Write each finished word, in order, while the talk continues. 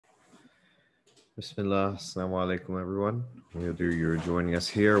Bismillah, Assalamu alaikum, everyone. Whether you're joining us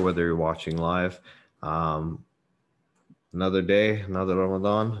here, whether you're watching live, um, another day, another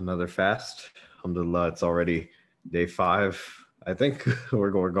Ramadan, another fast. Alhamdulillah, it's already day 5. I think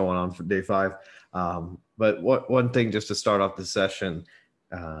we're going on for day 5. But one thing just to start off the session,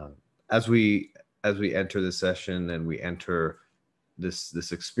 uh, as we as we enter the session and we enter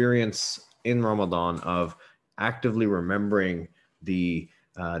this experience in Ramadan of actively remembering the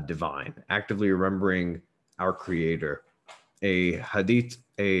divine, actively remembering our Creator. A hadith,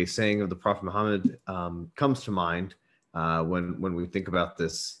 a saying of the Prophet Muhammad, comes to mind when we think about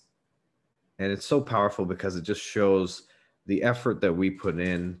this, and it's so powerful because it just shows the effort that we put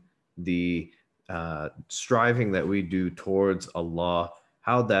in, the striving that we do towards Allah,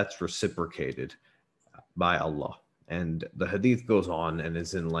 how that's reciprocated by Allah. And the hadith goes on and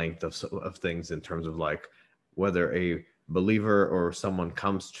is in length of things in terms of like whether a believer or someone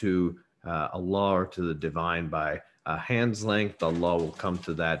comes to Allah or to the divine by a hand's length, Allah will come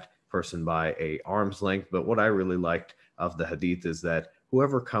to that person by a arm's length. But what I really liked of the hadith is that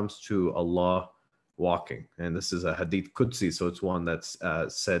whoever comes to Allah walking, and this is a hadith Qudsi, so it's one that's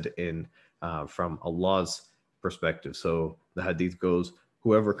said in from Allah's perspective. So the hadith goes,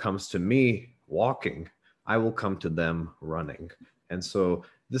 whoever comes to me walking, I will come to them running. And so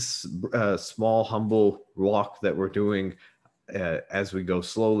this small, humble walk that we're doing as we go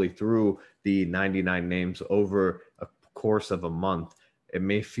slowly through the 99 names over a course of a month, it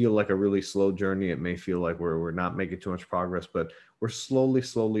may feel like a really slow journey. It may feel like we're not making too much progress, but we're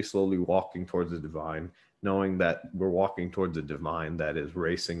slowly walking towards the divine, knowing that we're walking towards a divine that is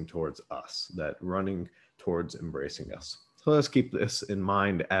racing towards us, that running towards embracing us. So let's keep this in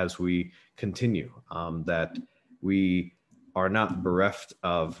mind as we continue, that we are not bereft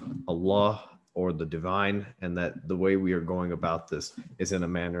of Allah or the divine, and that the way we are going about this is in a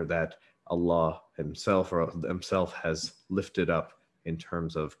manner that Allah himself has lifted up in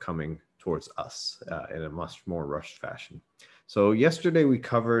terms of coming towards us in a much more rushed fashion. So yesterday we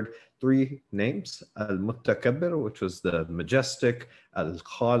covered 3 names: Al-Muttakabbir, which was the majestic;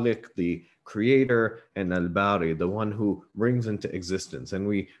 Al-Khaliq, the creator; and Al-Bari, the one who brings into existence. And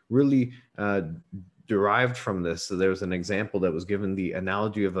we really derived from this. So there was an example that was given, the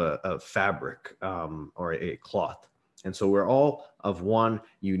analogy of a fabric or a cloth. And so we're all of one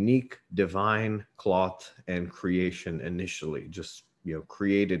unique divine cloth and creation initially, just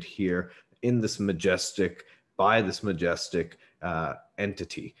created here in this majestic, by this majestic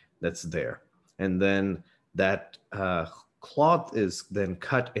entity that's there. And then that cloth is then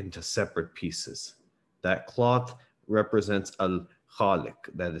cut into separate pieces. That cloth represents al-Khaliq,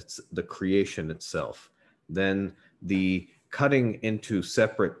 that it's the creation itself. Then the cutting into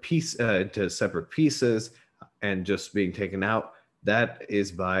separate pieces and just being taken out, that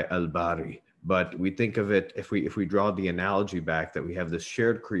is by al-Bari. But we think of it, if we draw the analogy back, that we have this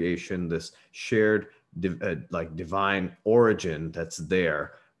shared creation, this shared divine origin that's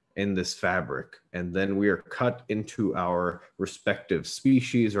there in this fabric, and then we are cut into our respective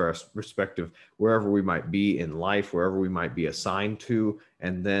species or our respective wherever we might be in life, wherever we might be assigned to,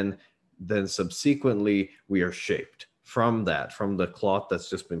 and then subsequently we are shaped from the cloth that's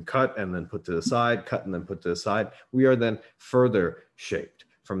just been cut and then put to the side, cut and then put to the side. We are then further shaped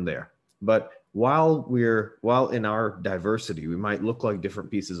from there. But while in our diversity, we might look like different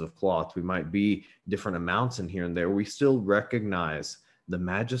pieces of cloth, we might be different amounts in here and there, we still recognize the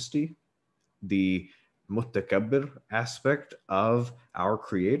majesty, the mutakabbir aspect of our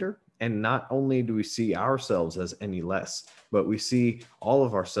creator. And not only do we see ourselves as any less, but we see all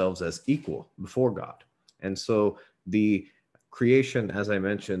of ourselves as equal before God. And so the creation, as I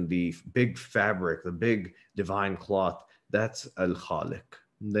mentioned, the big fabric, the big divine cloth, that's al-Khaliq.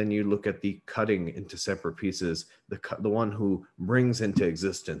 Then you look at the cutting into separate pieces, the one who brings into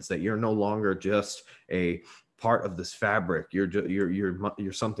existence, that you're no longer just a part of this fabric.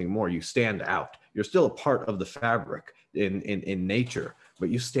 You're something more. You stand out. You're still a part of the fabric in nature, but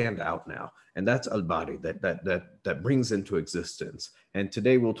you stand out now. And that's al-Bari, that brings into existence. And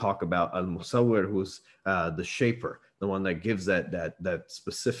today we'll talk about al-Musawwir, who's the shaper, the one that gives that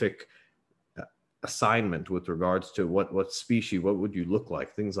specific assignment with regards to what species, what would you look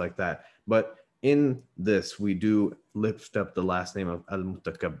like, things like that. But in this, we do lift up the last name of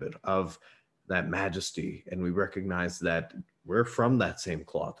al-Mutakabbir, of that majesty, and we recognize that we're from that same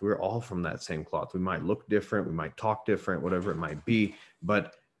cloth. We're all from that same cloth. We might look different, we might talk different, whatever it might be,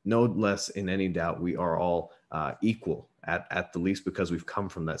 but no less in any doubt, we are all equal at the least, because we've come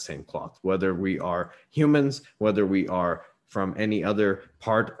from that same cloth. Whether we are humans, whether we are from any other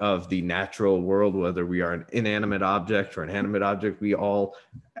part of the natural world, whether we are an inanimate object or an animate object, we all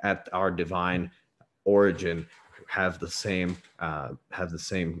at our divine origin have the same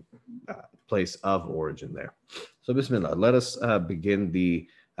place of origin there. So Bismillah, let us begin the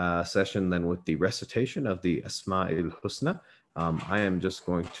session then with the recitation of the Asma al-Husna. I am just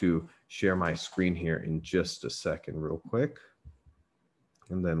going to share my screen here in just a second real quick,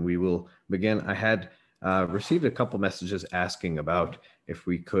 and then we will begin. I had received a couple messages asking about if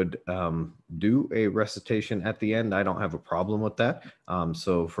we could do a recitation at the end. I don't have a problem with that.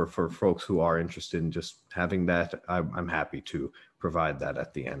 So for folks who are interested in just having that, I'm happy to provide that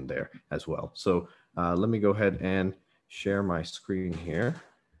at the end there as well. So let me go ahead and share my screen here.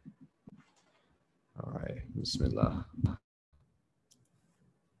 All right, Bismillah.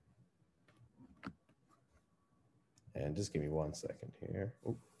 And just give me 1 second here.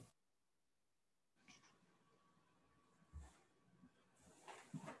 Ooh.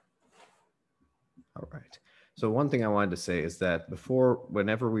 All right. So one thing I wanted to say is that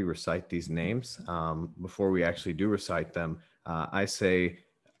whenever we recite these names, before we actually do recite them, I say,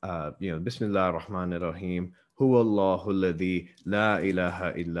 Bismillah ar-Rahman ar-Rahim, Huwa Allahu alladhi la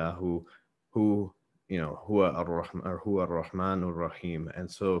ilaha illahu, who, Huwa ar-Rahman or Huwa ar-Rahman ar-Rahim. And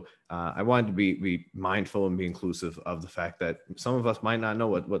so I wanted to be mindful and be inclusive of the fact that some of us might not know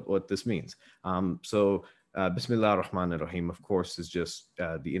what this means. Bismillah ar-Rahman ar-Rahim, of course, is just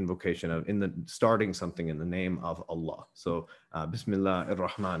the invocation of starting something in the name of Allah. So Bismillah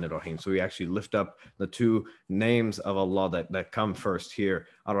ar-Rahman ar-Rahim. So we actually lift up the two names of Allah that come first here,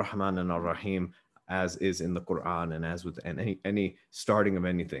 ar-Rahman and ar-Rahim, as is in the Quran and as with any starting of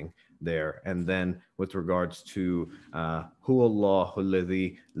anything there. And then with regards to Hu Allahu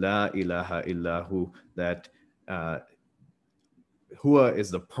alladhi la ilaha illahu, that Hua is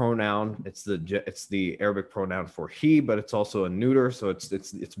the pronoun. It's the Arabic pronoun for he, but it's also a neuter, so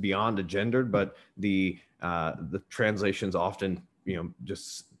it's beyond a gendered. But the translations often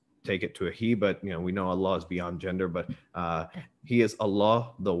just take it to a he, but we know Allah is beyond gender. But He is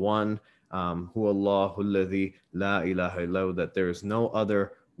Allah, the one, Hu Allahu alladhi la ilaha illahu, that there is no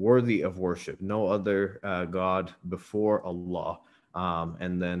other worthy of worship, no other God before Allah,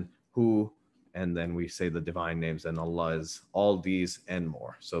 and then who. And then we say the divine names, and Allah is all these and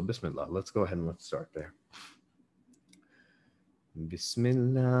more. So Bismillah, let's go ahead and let's start there.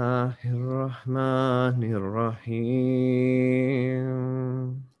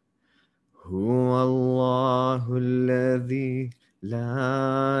 Bismillahirrahmanirrahim. Huwa Allahu alladhi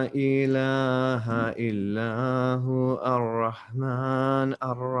la ilaha illahu ar-Rahman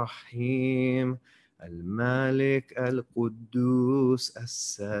ar-Rahim. الملك القدوس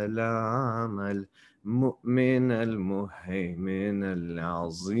السلام المؤمن المهيمن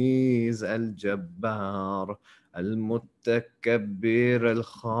العزيز الجبار المتكبر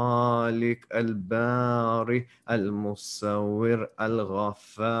الخالق الباري المصور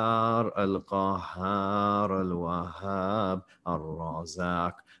الغفار القهار الوهاب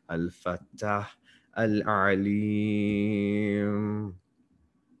الرازق الفتاح العليم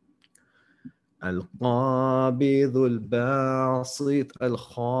القابض الباسط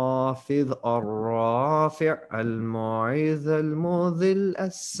الخافض الرافع المعز المذل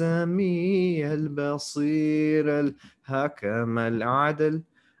السميع البصير الحكم العدل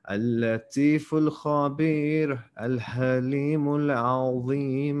اللطيف الخبير الحليم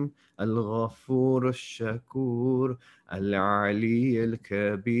العظيم الغفور الشكور العلي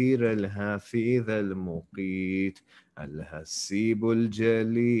الكبير الحفيظ المقيت الحسيب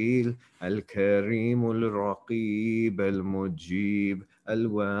الجليل الكريم الرقيب المجيب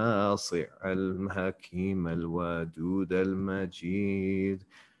الواسع الحكيم الودود المجيد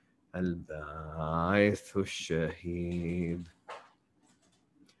الباعث الشهيد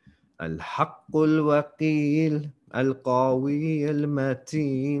الحق الوكيل القوي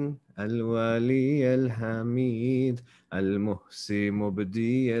المتين الولي الحميد المحسي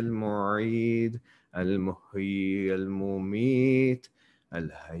مبدي المعيد المحيي المميت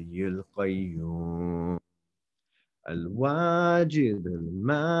الحي القيوم الواجد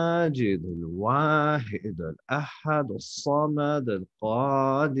الماجد الواحد الأحد الصمد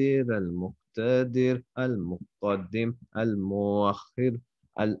القادر المقتدر المقدم المؤخر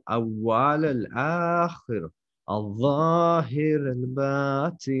الأول الآخر الظاهر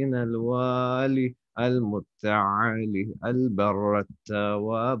الباطن الوالي المتعالي البر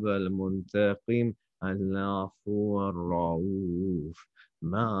التواب المنتقم العفو الرؤوف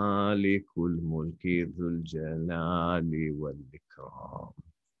مالك الملك ذو الجلال والإكرام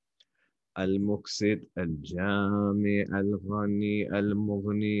المقسط الجامع الغني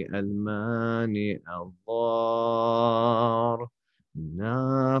المغني المانع الضار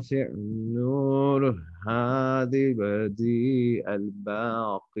نافع النور هادي بديع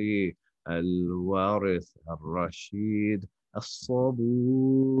الباقي الوارث الرشيد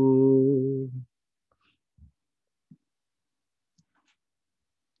الصبور.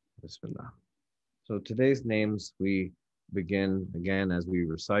 Bismillah. So today's names, we begin again as we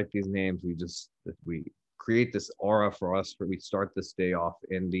recite these names. We create this aura for us. We start this day off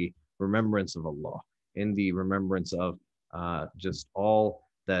in the remembrance of Allah, in the remembrance of just all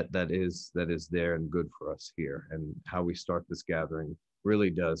that is there and good for us here, and how we start this gathering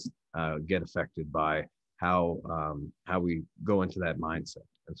really does get affected by how we go into that mindset.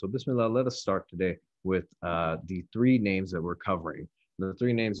 And so, Bismillah, let us start today with the three names that we're covering. The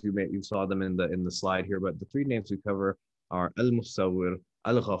three names you saw them in the slide here, but the three names we cover are Al-Musawwir,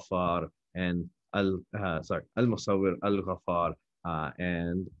 Al-Ghaffar, and Al-Musawwir, Al-Ghaffar,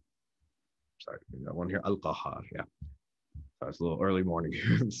 and sorry, we got one here, Al-Qahhar. Yeah, so it's a little early morning.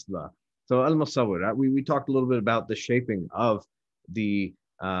 So Al-Musawwir, we talked a little bit about the shaping of the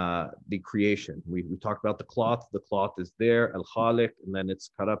creation. We talked about the cloth. The cloth is there, Al-Khaliq, and then it's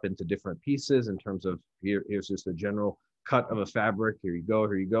cut up into different pieces in terms of here's just a general cut of a fabric. Here you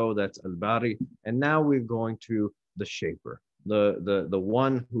go. That's Al-Bari. And now we're going to the shaper, the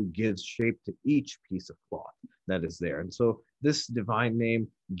one who gives shape to each piece of cloth that is there. And so this divine name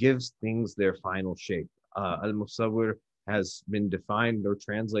gives things their final shape. Al-Musawwir has been defined or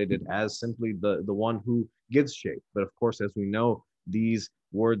translated as simply the one who gives shape. But of course, as we know, these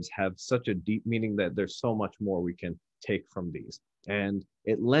words have such a deep meaning that there's so much more we can take from these. And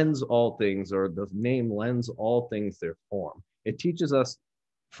it lends all things, or the name lends all things their form. It teaches us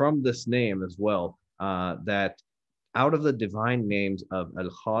from this name as well that out of the divine names of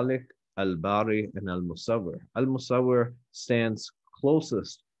Al-Khaliq, Al-Bari, and Al-Musawwir stands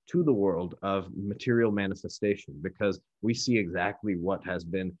closest to the world of material manifestation, because we see exactly what has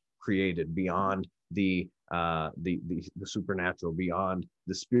been created beyond the supernatural, beyond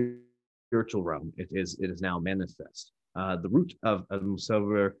the spiritual realm. It is now manifest. The root of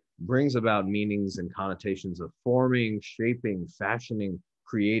Al-Musawwir brings about meanings and connotations of forming, shaping, fashioning,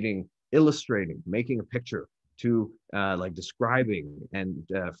 creating, illustrating, making a picture, to like describing, and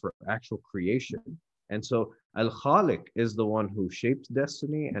for actual creation. And so Al-Khaliq is the one who shapes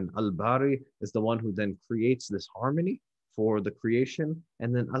destiny, and Al-Bari is the one who then creates this harmony for the creation.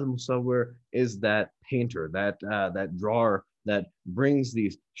 And then Al-Musawwir is that painter, that drawer that brings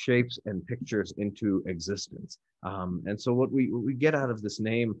these shapes and pictures into existence. And so what we get out of this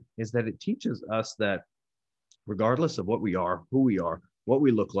name is that it teaches us that regardless of what we are, who we are, what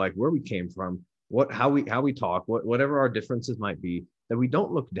we look like, where we came from, how we talk, whatever our differences might be, that we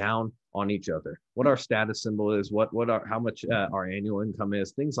don't look down on each other. What our status symbol is, how much our annual income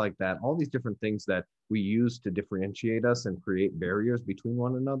is, things like that. All these different things that we use to differentiate us and create barriers between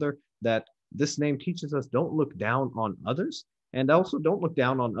one another. That this name teaches us: don't look down on others, and also don't look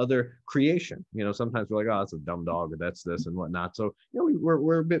down on other creation. Sometimes we're like, oh, that's a dumb dog, or that's this and whatnot. So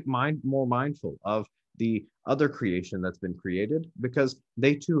we're a bit more mindful of the other creation that's been created, because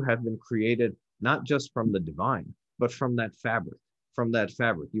they too have been created not just from the divine, but from that fabric.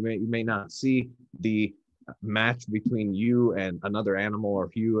 You may not see the match between you and another animal, or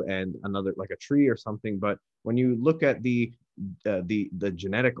you and another, like a tree or something, but when you look at the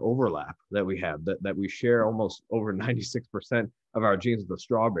genetic overlap that we have, that we share almost over 96% of our genes with a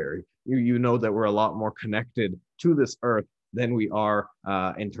strawberry, you know that we're a lot more connected to this earth than we are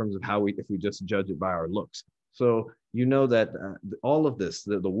in terms of if we just judge it by our looks. So you know that all of this,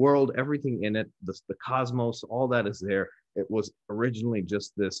 the world, everything in it, the cosmos, all that is there. It was originally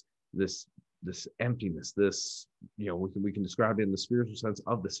just this emptiness, this, we can describe it in the spiritual sense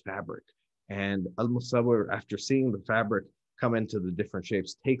of this fabric. And Al-Musawwir, after seeing the fabric come into the different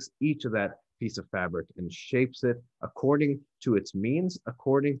shapes, takes each of that piece of fabric and shapes it according to its means,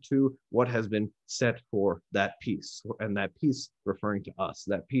 according to what has been set for that piece. And that piece referring to us,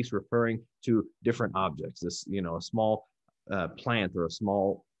 that piece referring to different objects, this, a small plant, or a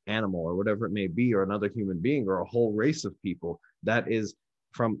small animal, or whatever it may be, or another human being, or a whole race of people. That is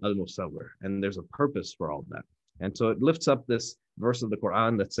from Al-Musawwir, and there's a purpose for all that. And so it lifts up this verse of the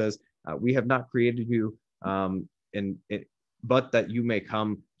Quran that says, we have not created you but that you may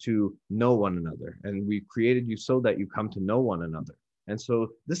come to know one another. And we created you so that you come to know one another. And so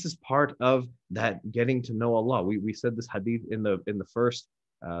this is part of that getting to know Allah. We said this hadith in the first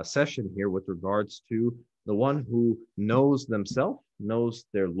session here with regards to the one who knows themselves, knows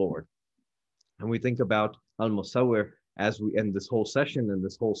their Lord. And we think about Al-Musawwir as we end this whole session and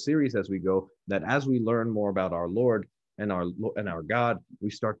this whole series as we go, that as we learn more about our Lord and our God, we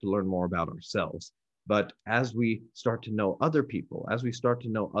start to learn more about ourselves. But as we start to know other people, as we start to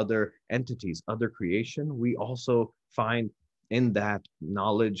know other entities, other creation, we also find in that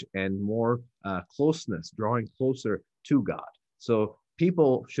knowledge and more closeness, drawing closer to God. So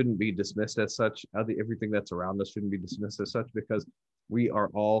people shouldn't be dismissed as such. Everything that's around us shouldn't be dismissed as such, because we are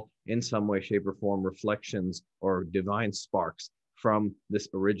all in some way, shape, or form reflections or divine sparks from this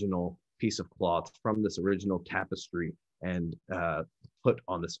original piece of cloth, from this original tapestry, and put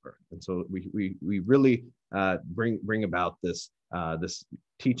on this earth. And so we really bring about this this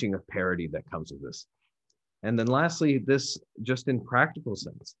teaching of parity that comes with this. And then lastly, this just in practical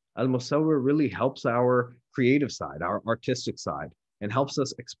sense, Al-Musawwir really helps our creative side, our artistic side, and helps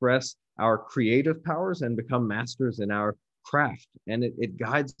us express our creative powers and become masters in our craft. And it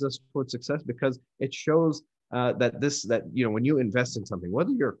guides us towards success, because it shows that when you invest in something,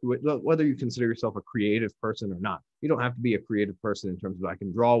 whether you consider yourself a creative person or not, you don't have to be a creative person in terms of I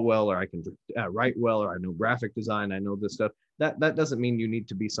can draw well, or I can write well, or I know graphic design, I know this stuff. That doesn't mean you need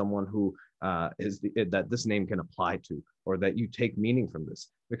to be someone who that this name can apply to, or that you take meaning from this,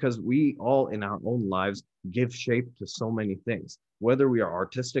 because we all in our own lives give shape to so many things. Whether we are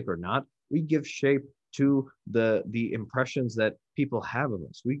artistic or not, we give shape to the impressions that people have of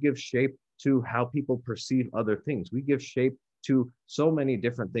us. We give shape to how people perceive other things. We give shape to so many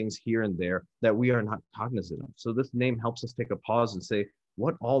different things here and there that we are not cognizant of. So this name helps us take a pause and say,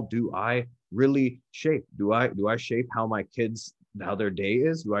 what all do I really shape? Do I shape how my kids, how their day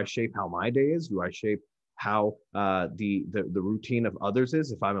is? Do I shape how my day is? Do I shape how the routine of others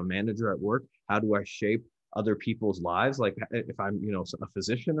is? If I'm a manager at work, how do I shape other people's lives? Like if I'm, a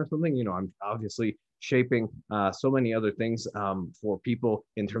physician or something, I'm obviously shaping so many other things for people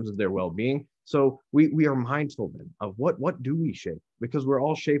in terms of their well-being. So we are mindful then of what do we shape, because we're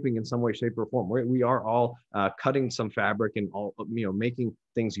all shaping in some way, shape, or form. We are all cutting some fabric and all, making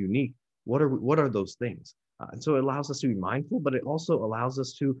things unique. What are those things? And so it allows us to be mindful, but it also allows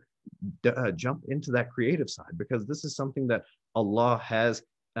us to jump into that creative side, because this is something that Allah has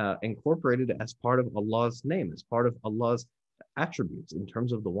incorporated as part of Allah's name, as part of Allah's attributes, in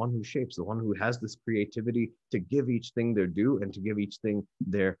terms of the one who shapes, the one who has this creativity to give each thing their due and to give each thing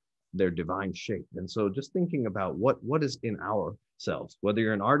their divine shape. And so just thinking about what is in ourselves, whether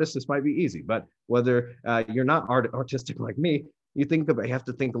you're an artist, this might be easy, but whether you're not artistic like me, you have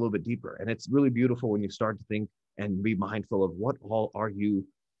to think a little bit deeper. And it's really beautiful when you start to think and be mindful of what all are you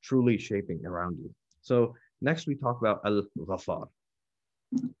truly shaping around you. So next we talk about Al-Ghaffar.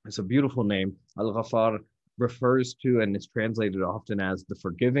 It's a beautiful name. Al-Ghaffar refers to and is translated often as the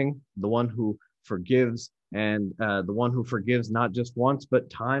forgiving, the one who forgives, and the one who forgives not just once, but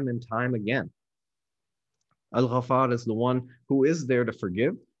time and time again. Al-Ghaffar is the one who is there to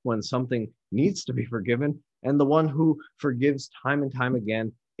forgive when something needs to be forgiven, and the one who forgives time and time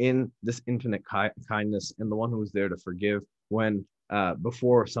again in this infinite kindness, and the one who is there to forgive when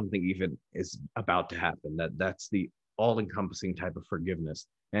before something even is about to happen. That's the all-encompassing type of forgiveness.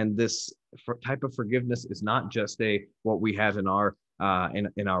 And this type of forgiveness is not just what we have in our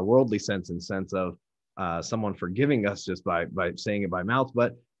in our worldly sense, in sense of someone forgiving us just by saying it by mouth,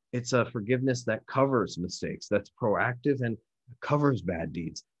 but it's a forgiveness that covers mistakes, that's proactive and covers bad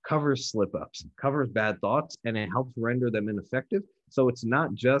deeds, covers slip-ups, covers bad thoughts, and it helps render them ineffective. So it's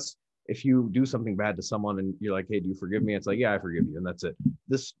not just if you do something bad to someone and you're like, hey, do you forgive me? It's like, yeah, I forgive you. And that's it.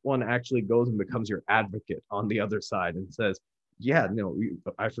 This one actually goes and becomes your advocate on the other side and says, yeah, no,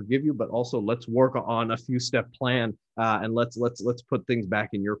 I forgive you, but also let's work on a few step plan and let's put things back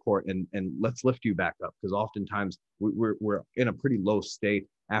in your court and let's lift you back up. Because oftentimes we're in a pretty low state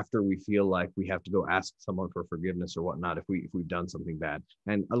after we feel like we have to go ask someone for forgiveness or whatnot if we've done something bad.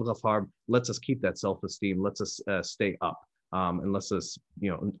 And Al-Ghaffar lets us keep that self-esteem, lets us stay up. And lets us,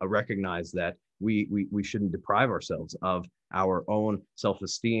 recognize that we shouldn't deprive ourselves of our own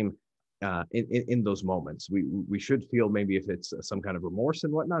self-esteem in those moments. We should feel, maybe if it's some kind of remorse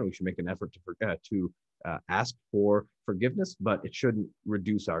and whatnot, we should make an effort to ask for forgiveness, but it shouldn't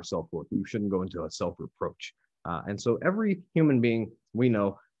reduce our self-worth. We shouldn't go into a self-reproach. And so every human being, we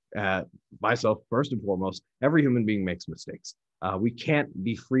know, myself first and foremost, every human being makes mistakes. We can't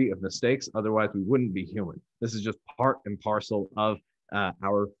be free of mistakes, otherwise we wouldn't be human. This is just part and parcel of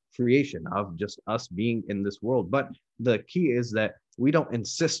our creation, of just us being in this world. But the key is that we don't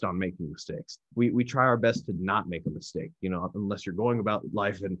insist on making mistakes. We try our best to not make a mistake. Unless you're going about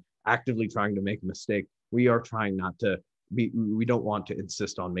life and actively trying to make a mistake, we are trying not to be. We don't want to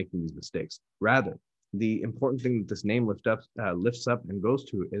insist on making these mistakes. Rather, the important thing that this name lifts up and goes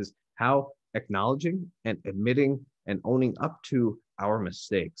to is how acknowledging and admitting and owning up to our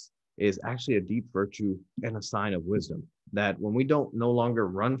mistakes is actually a deep virtue and a sign of wisdom. that when we don't no longer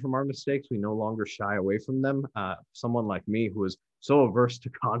run from our mistakes, we no longer shy away from them. Someone like me who is so averse to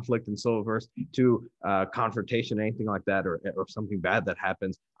conflict and so averse to confrontation, anything like that, or something bad that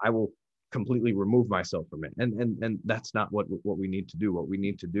happens, I will completely remove myself from it. And that's not what we need to do. What we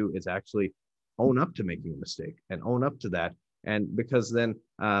need to do is actually own up to making a mistake and own up to that. And because then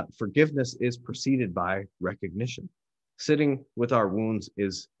forgiveness is preceded by recognition. Sitting with our wounds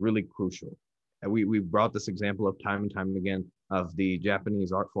is really crucial. And we brought this example up time and time again of the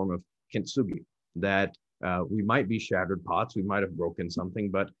Japanese art form of kintsugi, that we might be shattered pots, we might have broken something,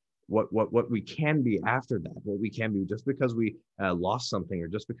 but what we can be after that, what we can be just because we lost something, or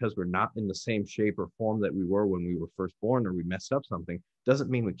just because we're not in the same shape or form that we were when we were first born, or we messed up something, doesn't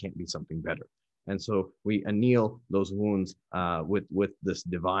mean we can't be something better. And so we anneal those wounds with this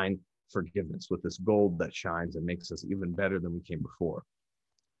divine forgiveness, with this gold that shines and makes us even better than we came before.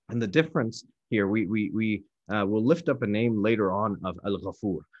 And the difference here, we will lift up a name later on of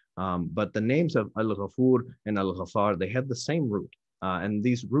Al-Ghafur, but the names of Al-Ghafur and Al-Ghaffar, they had the same root. And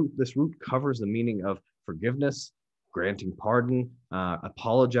this root covers the meaning of forgiveness, granting pardon,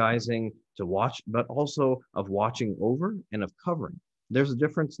 apologizing, to watch, but also of watching over and of covering. There's a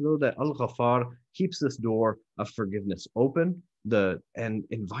difference, though, that Al-Ghaffar keeps this door of forgiveness open and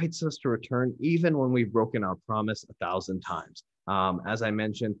invites us to return even when we've broken our promise 1,000 times. As I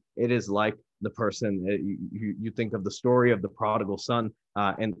mentioned, it is like the person, you think of the story of the prodigal son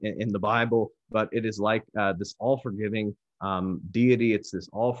in the Bible, but it is like this all-forgiving deity. It's this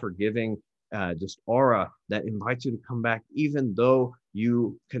all-forgiving just aura that invites you to come back, even though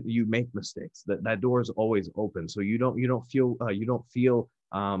you make mistakes. That door is always open, so you don't feel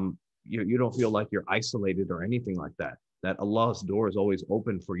like you're isolated or anything like that. That Allah's door is always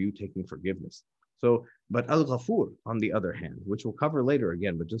open for you taking forgiveness. So, but Al-Ghafur, on the other hand, which we'll cover later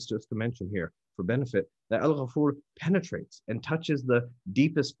again, but just to mention here for benefit, that Al-Ghafur penetrates and touches the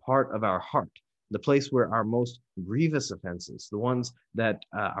deepest part of our heart, the place where our most grievous offenses, the ones that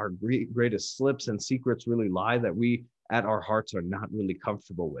our greatest slips and secrets really lie, that we at our hearts are not really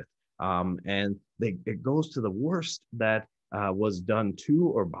comfortable with. And it goes to the worst that was done to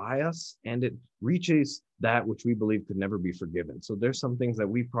or by us, and it reaches that which we believe could never be forgiven. So there's some things that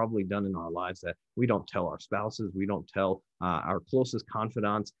we've probably done in our lives that we don't tell our spouses, we don't tell our closest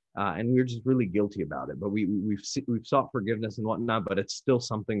confidants, and we're just really guilty about it. But we've sought forgiveness and whatnot, but it's still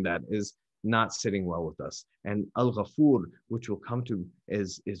something that is not sitting well with us. And Al-Ghafur, which we'll come to,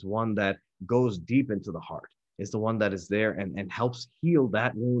 is one that goes deep into the heart, is the one that is there and helps heal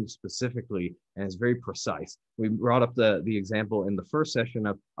that wound specifically, and is very precise. We brought up the example in the first session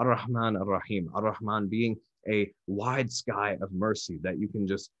of Ar-Rahman Ar-Rahim, Ar-Rahman being a wide sky of mercy that you can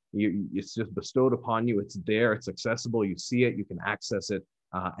it's just bestowed upon you. It's there, it's accessible, you see it, you can access it.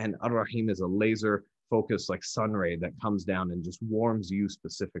 And Ar-Rahim is a laser focus, like sun ray, that comes down and just warms you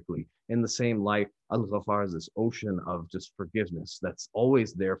specifically. In the same light, Al-Ghaffar is this ocean of just forgiveness that's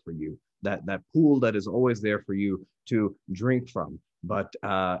always there for you, that pool that is always there for you to drink from. But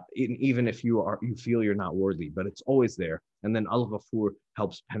even if you feel you're not worthy, but it's always there. And then Al-Ghafur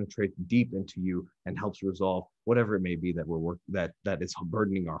helps penetrate deep into you and helps resolve whatever it may be that that is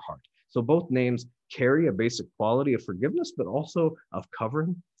burdening our heart. So both names carry a basic quality of forgiveness, but also of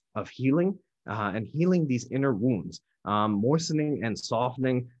covering, of healing, and healing these inner wounds, moistening and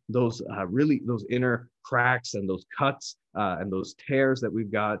softening those inner cracks and those cuts and those tears that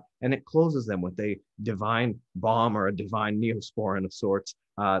we've got, and it closes them with a divine balm or a divine neosporin of sorts,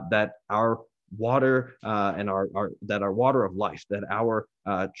 that our water and our water of life, that our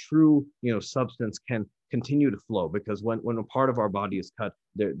true substance can continue to flow. Because when a part of our body is cut,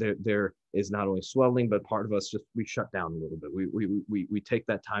 there is not only swelling, but part of us we shut down a little bit. We take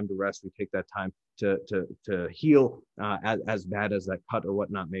that time to rest. We take that time to heal, as bad as that cut or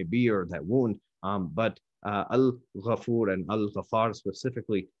whatnot may be, or that wound. But Al-Ghafur and Al-Ghaffar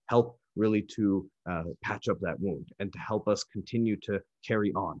specifically help really to patch up that wound and to help us continue to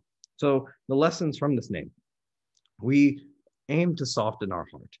carry on. So the lessons from this name: we aim to soften our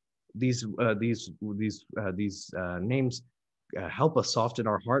heart. These names help us soften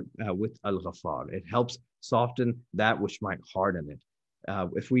our heart with Al-Ghaffar. It helps soften that which might harden it.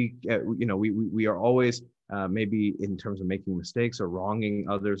 If we are always maybe in terms of making mistakes or wronging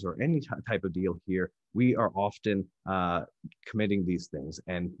others or any type of deal here, we are often committing these things,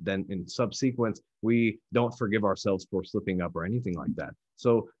 and then in subsequence we don't forgive ourselves for slipping up or anything like that.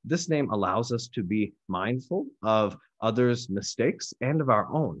 So this name allows us to be mindful of others' mistakes and of our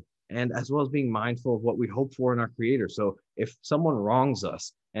own, and as well as being mindful of what we hope for in our Creator. So if someone wrongs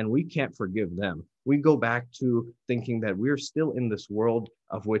us and we can't forgive them, we go back to thinking that we're still in this world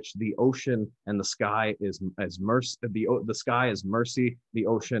of which the ocean and the sky is mercy, the sky is mercy, the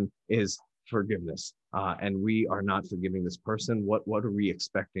ocean is forgiveness. And we are not forgiving this person. What are we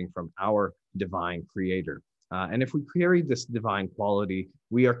expecting from our divine creator? And if we carry this divine quality,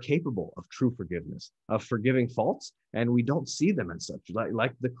 we are capable of true forgiveness, of forgiving faults, and we don't see them as such.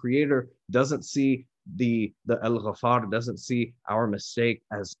 Like the creator doesn't see the Al-Ghaffar, doesn't see our mistake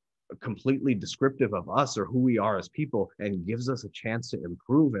as completely descriptive of us or who we are as people, and gives us a chance to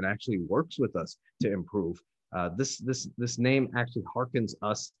improve and actually works with us to improve. This name actually harkens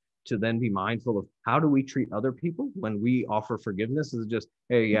us to then be mindful of how do we treat other people when we offer forgiveness. Is it just,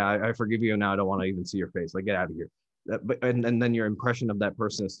 hey, yeah, I forgive you, and now I don't want to even see your face, like get out of here. And then your impression of that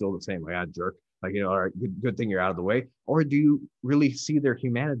person is still the same, like, ah, jerk, like, all right, good thing you're out of the way. Or do you really see their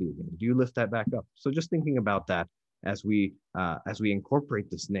humanity again? Do you lift that back up? So just thinking about that as we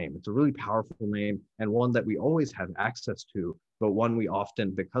incorporate this name. It's a really powerful name, and one that we always have access to, but one we often,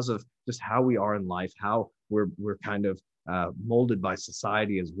 because of just how we are in life, how we're kind of molded by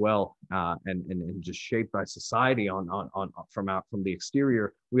society as well, and just shaped by society from the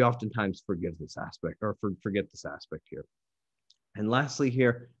exterior, we oftentimes forgive this aspect, or forget this aspect here. And lastly,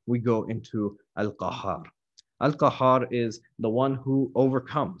 here we go into Al-Qahhar. Al-Qahhar is the one who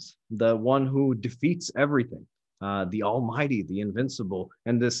overcomes, the one who defeats everything, the Almighty, the Invincible.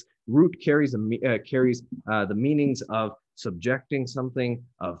 And this root carries the meanings of subjecting something,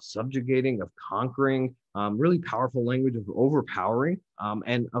 of subjugating, of conquering, really powerful language of overpowering,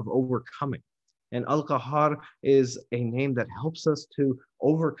 and of overcoming. And Al-Qahhar is a name that helps us to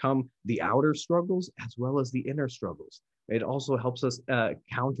overcome the outer struggles as well as the inner struggles. It also helps us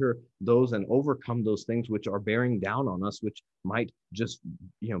counter those and overcome those things which are bearing down on us, which might just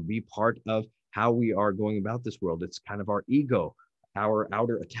be part of how we are going about this world. It's kind of our ego, our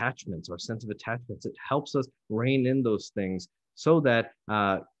outer attachments, our sense of attachments. It helps us rein in those things so that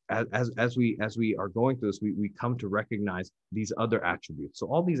as we are going through this, we come to recognize these other attributes. So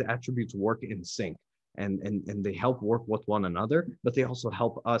all these attributes work in sync, and they help work with one another, but they also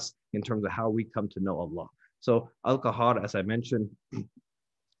help us in terms of how we come to know Allah. So Al-Qahhar, as I mentioned,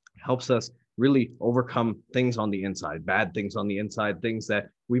 helps us really overcome things on the inside, bad things on the inside, things that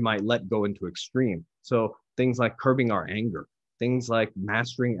we might let go into extreme. So things like curbing our anger, things like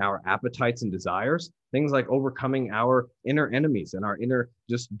mastering our appetites and desires, things like overcoming our inner enemies and our inner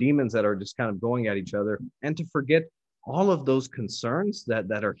just demons that are just kind of going at each other, and to forget all of those concerns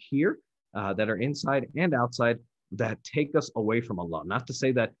that are here, that are inside and outside, that take us away from Allah. Not to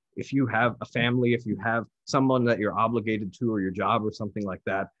say that if you have a family, if you have someone that you're obligated to, or your job or something like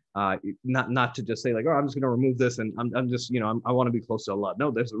that, not to just say like, oh, I'm just going to remove this and I'm just, I want to be close to Allah.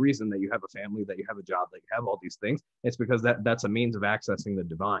 No, there's a reason that you have a family, that you have a job, that you have all these things. It's because that's a means of accessing the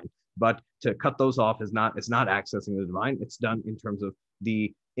divine. But to cut those off it's not accessing the divine. It's done in terms of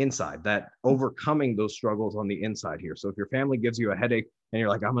the inside, that overcoming those struggles on the inside here. So if your family gives you a headache and you're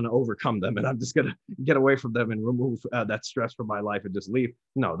like, I'm going to overcome them and I'm just going to get away from them and remove that stress from my life and just leave.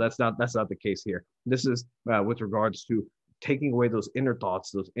 No, that's not the case here. This is with regards to taking away those inner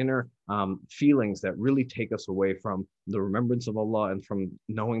thoughts, those inner feelings that really take us away from the remembrance of Allah and from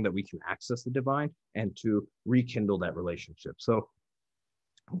knowing that we can access the divine, and to rekindle that relationship. So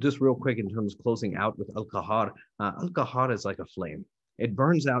just real quick, in terms of closing out with Al-Qahhar, Al-Qahhar is like a flame. It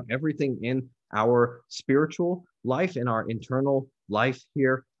burns out everything in our spiritual life, in our internal life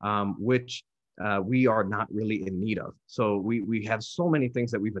here, which we are not really in need of. So we have so many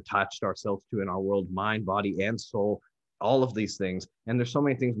things that we've attached ourselves to in our world, mind, body, and soul, all of these things. And there's so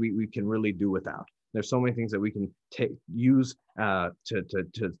many things we can really do without. There's so many things that we can use to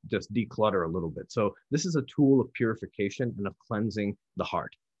just declutter a little bit. So this is a tool of purification and of cleansing the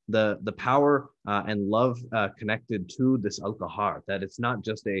heart. The power and love connected to this Al-Qahhar, that it's not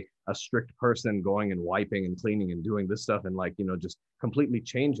just a strict person going and wiping and cleaning and doing this stuff and just completely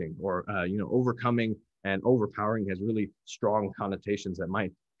changing or overcoming and overpowering, has really strong connotations that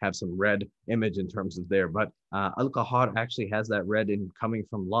might have some red image in terms of there. But Al-Qahhar actually has that red in coming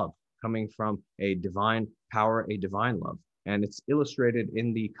from love, coming from a divine power, a divine love. And it's illustrated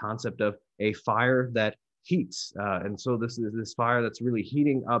in the concept of a fire that heats. And so this is this fire that's really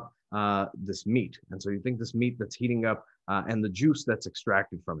heating up this meat. And so you think this meat that's heating up and the juice that's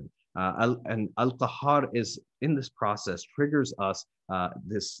extracted from it. And Al-Qahhar is in this process, triggers us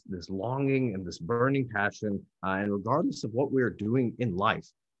this longing and this burning passion. And regardless of what we're doing in life,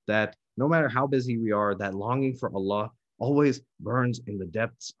 that no matter how busy we are, that longing for Allah always burns in the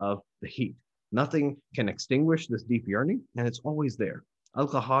depths of the heat. Nothing can extinguish this deep yearning, and it's always there.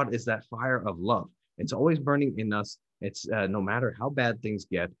 Al-Qahhar is that fire of love. It's always burning in us. It's no matter how bad things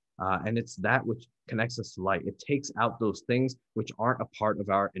get, And it's that which connects us to light. It takes out those things which aren't a part of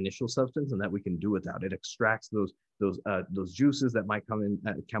our initial substance and that we can do without. It extracts those juices that might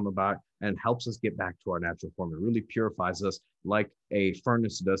come about and helps us get back to our natural form. It really purifies us like a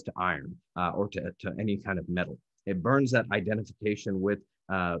furnace does to iron or to any kind of metal. It burns that identification with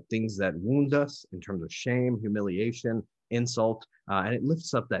things that wound us in terms of shame, humiliation, insult, and it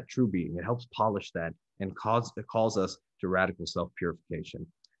lifts up that true being. It helps polish that and it calls us to radical self-purification.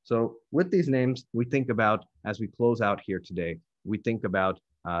 So with these names, we think about, as we close out here today, we think about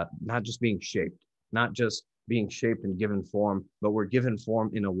not just being shaped, not just being shaped and given form, but we're given form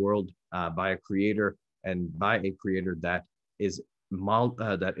in a world by a creator and by a creator that is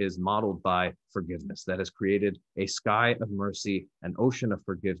modeled by forgiveness, that has created a sky of mercy, an ocean of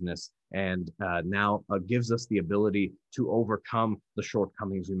forgiveness, and now gives us the ability to overcome the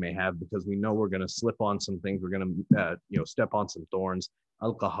shortcomings we may have, because we know we're going to slip on some things, we're going to step on some thorns.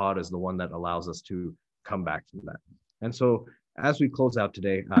 Al-Qahhar is the one that allows us to come back from that. And so as we close out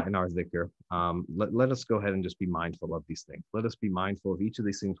today in our dhikr, let us go ahead and just be mindful of these things. Let us be mindful of each of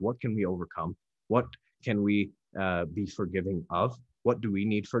these things. What can we overcome? What can we be forgiving of? What do we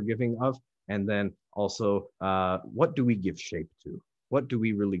need forgiving of? And then also, what do we give shape to? What do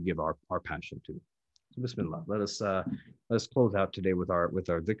we really give our passion to? So Bismillah. Let us close out today with our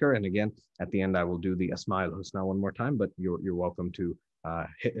dhikr. And again, at the end, I will do the Asma al-Husna one more time, but you're welcome to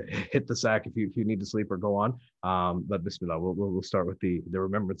hit the sack if you need to sleep or go on. But Bismillah, we'll start with the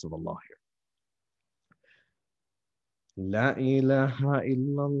remembrance of Allah here. لا إله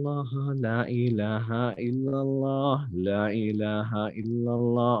إلا الله لا إله إلا الله لا إله إلا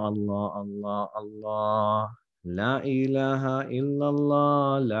الله الله الله الله لا إله إلا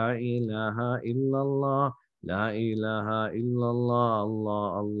الله لا إله إلا الله لا إله إلا الله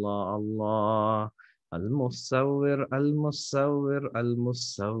الله الله الله المصور المصور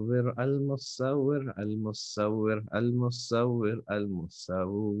المصور المصور المصور المصور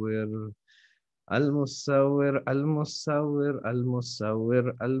المصور المصور المصور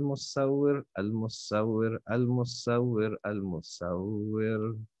المصور المصور المصور المصور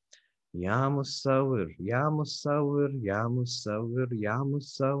المصور يا مصور يا مصور يا مصور يا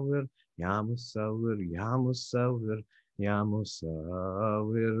مصور يا مصور يا مصور يا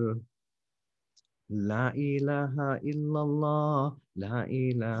مصور لا إله إلا الله لا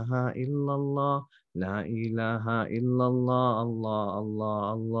إله إلا الله لا إله إلا الله الله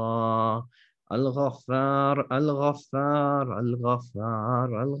الله الله الغفار الغفار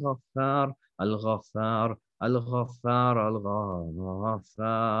الغفار الغفار الغفار الغفار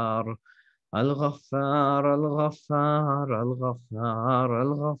الغفار الغفار الغفار الغفار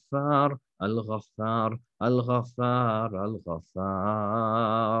الغفار الغفار الغفار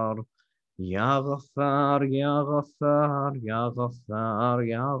الغفار يا غفار يا غفار يا غفار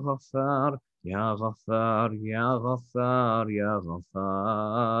يا غفار يا غفار يا غفار يا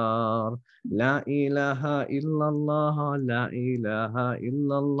غفار لا إله إلا الله لا إله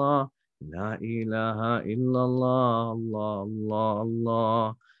إلا الله لا إله إلا الله الله الله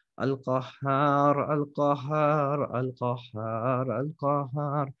الله القهار القهار القهار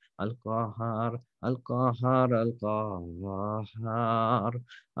القهار القهار القهار القهار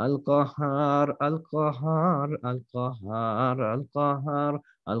القهار القهار القهار القهار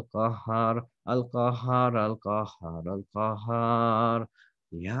القهار القهار القهار القهار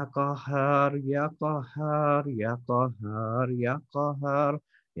يا قهار يا قهار يا قهار يا قهار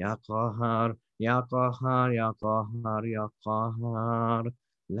يا قهار يا قهار يا قهار يا قهار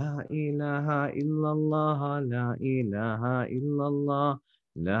لا إله إلا الله لا إله إلا الله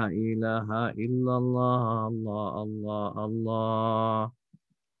لا إله إلا الله الله الله الله.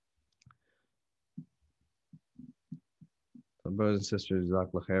 Brothers and sisters,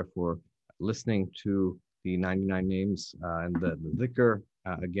 Jazakallah khair for listening to the 99 names and the dhikr.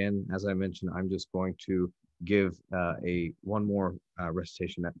 Again, as I mentioned, I'm just going to give one more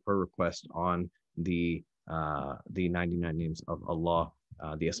recitation per request on the 99 names of Allah,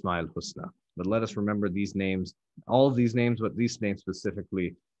 the Asma al-Husna. But let us remember these names, all of these names, but these names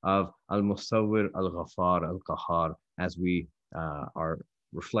specifically of Al-Musawwir, Al-Ghaffar, Al-Qahhar, as we are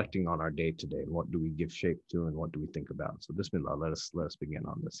reflecting on our day today, and what do we give shape to, and what do we think about. So Bismillah, let us begin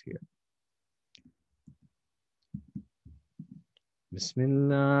on this here.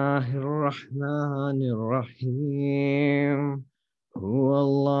 Bismillahir Rahmanir Rahim. Huwa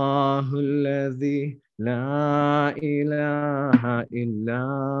Allahu alladhi la ilaha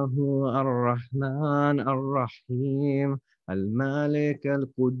illa huwa ar-Rahman ar-Rahim. Al-Malik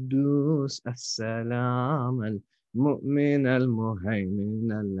al-Quddus as-Salam المؤمن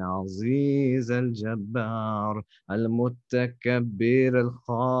المهيمن العزيز الجبار المتكبر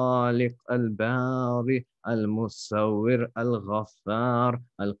الخالق الباري المصور الغفار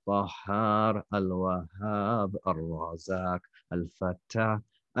القهار الوهاب الرزاق الفتاح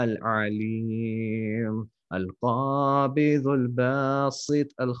العليم القابض الباسط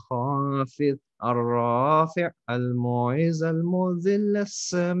الخافض الرافع المعز المذل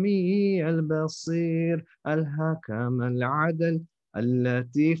السميع البصير الحكم العدل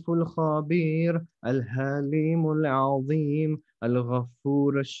اللطيف الخبير الحليم العظيم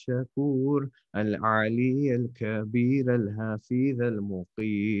الغفور الشكور العلي الكبير الحفيظ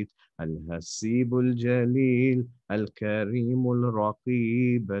المقيت الحسيب الجليل الكريم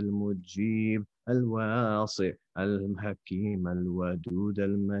الرقيب المجيب الواسع الحكيم الودود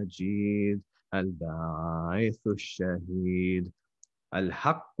المجيد الباعث الشهيد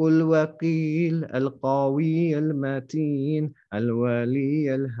الحق الوكيل القوي المتين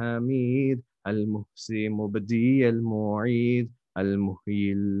الولي الحميد المحصي مبدي المعيد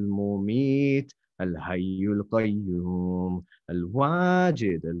المحيي المميت الحي القيوم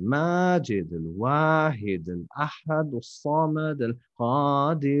الواجد الماجد الواحد الأحد الصمد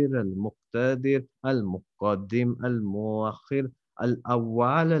القادر المقتدر المقدم المؤخر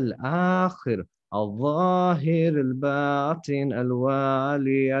الأول الآخر الظاهر الباطن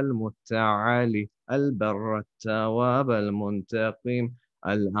الوالي المتعالي البر التواب المنتقم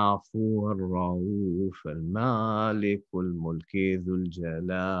العفو الرؤوف المالك الملك ذو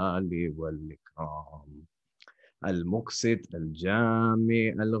الجلال والإكرام المقسط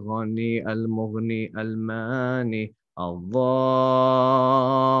الجامع الغني المغني الماني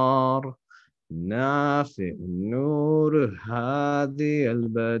الضار نافع النور الهادي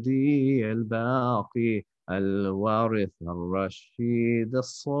البديع الباقي الوارث الرشيد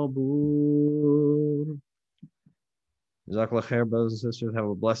الصبور. Jazakallah khair, brothers and sisters. Have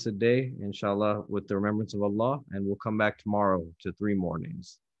a blessed day, inshallah, with the remembrance of Allah. And we'll come back tomorrow to 3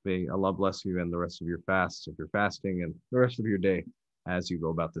 mornings. May Allah bless you and the rest of your fast, if you're fasting, and the rest of your day as you go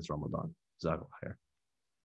about this Ramadan. Jazakallah khair.